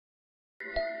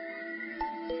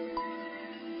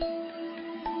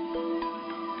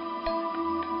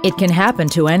It can happen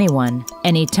to anyone,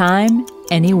 anytime,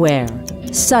 anywhere.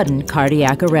 Sudden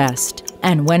cardiac arrest.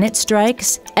 And when it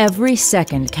strikes, every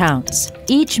second counts.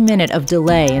 Each minute of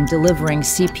delay in delivering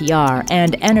CPR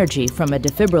and energy from a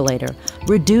defibrillator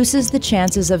reduces the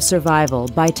chances of survival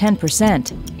by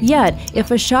 10%. Yet, if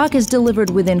a shock is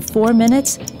delivered within 4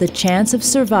 minutes, the chance of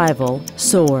survival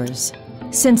soars.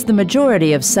 Since the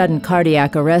majority of sudden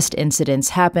cardiac arrest incidents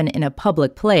happen in a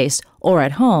public place or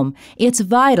at home, it's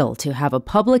vital to have a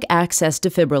public access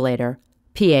defibrillator,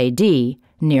 PAD,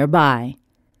 nearby.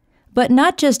 But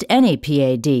not just any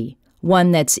PAD,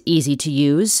 one that's easy to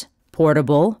use,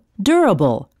 portable,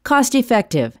 durable,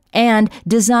 cost-effective, and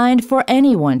designed for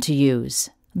anyone to use.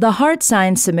 The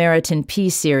HeartSine Samaritan P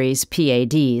Series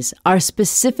PADs are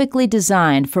specifically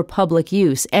designed for public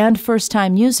use and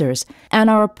first-time users and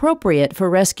are appropriate for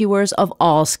rescuers of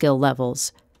all skill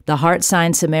levels. The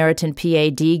HeartSine Samaritan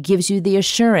PAD gives you the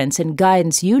assurance and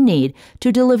guidance you need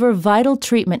to deliver vital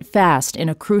treatment fast in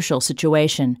a crucial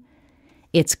situation.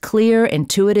 Its clear,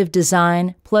 intuitive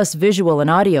design, plus visual and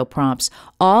audio prompts,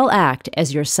 all act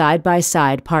as your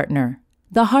side-by-side partner.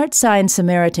 The HeartSine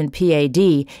Samaritan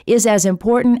PAD is as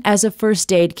important as a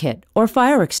first aid kit or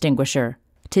fire extinguisher.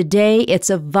 Today, it's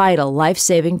a vital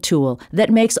life-saving tool that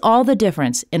makes all the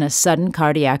difference in a sudden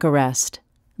cardiac arrest.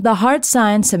 The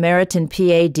HeartSine Samaritan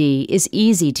PAD is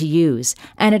easy to use,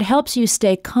 and it helps you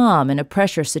stay calm in a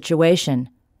pressure situation.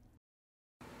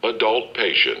 Adult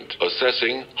patient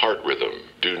assessing heart rhythm.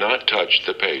 Do not touch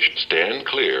the patient. Stand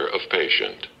clear of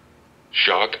patient.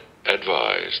 Shock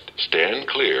advised. Stand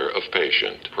clear of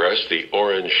patient. Press the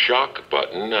orange shock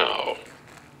button now.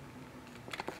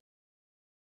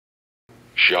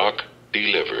 Shock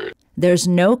delivered. There's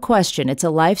no question it's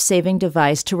a life-saving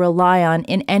device to rely on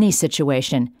in any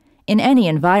situation, in any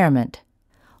environment.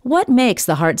 What makes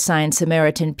the HeartSine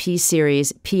Samaritan P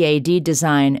Series PAD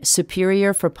design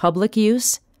superior for public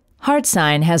use?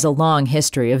 HeartSine has a long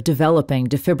history of developing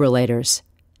defibrillators.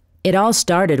 It all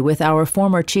started with our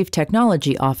former Chief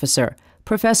Technology Officer,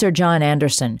 Professor John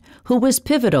Anderson, who was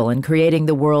pivotal in creating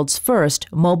the world's first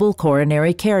mobile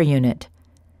coronary care unit.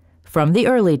 From the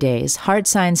early days,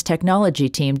 HeartSine's technology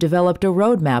team developed a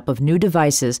roadmap of new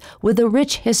devices with a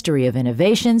rich history of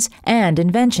innovations and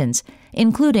inventions,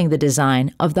 including the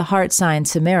design of the HeartSine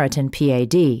Samaritan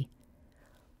PAD.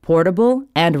 Portable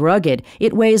and rugged,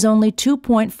 it weighs only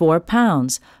 2.4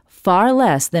 pounds, far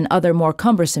less than other more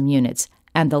cumbersome units,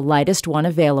 and the lightest one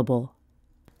available.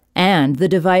 And the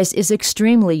device is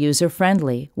extremely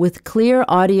user-friendly, with clear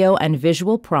audio and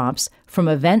visual prompts from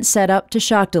event setup to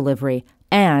shock delivery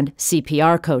and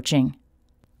CPR coaching.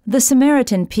 The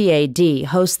Samaritan PAD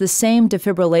hosts the same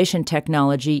defibrillation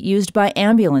technology used by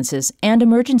ambulances and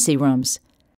emergency rooms.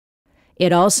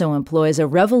 It also employs a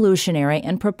revolutionary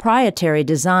and proprietary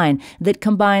design that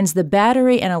combines the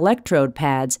battery and electrode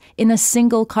pads in a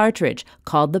single cartridge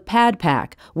called the Pad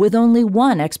Pack with only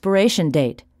one expiration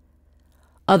date.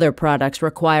 Other products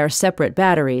require separate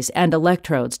batteries and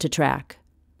electrodes to track.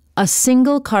 A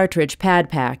single cartridge Pad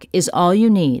Pack is all you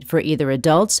need for either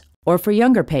adults or for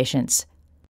younger patients.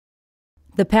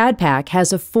 The Pad Pack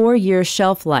has a 4-year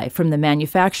shelf life from the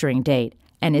manufacturing date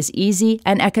and is easy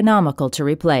and economical to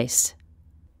replace.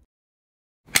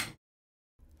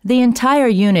 The entire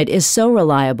unit is so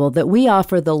reliable that we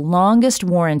offer the longest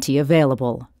warranty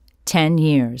available, 10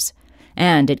 years,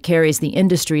 and it carries the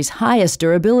industry's highest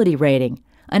durability rating,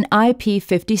 an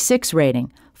IP56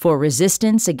 rating, for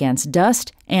resistance against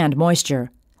dust and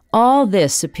moisture. All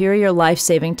this superior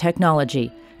life-saving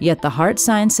technology, yet the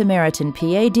HeartSine Samaritan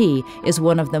PAD is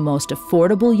one of the most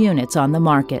affordable units on the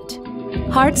market.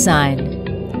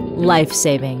 HeartSine,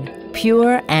 life-saving,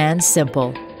 pure and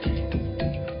simple.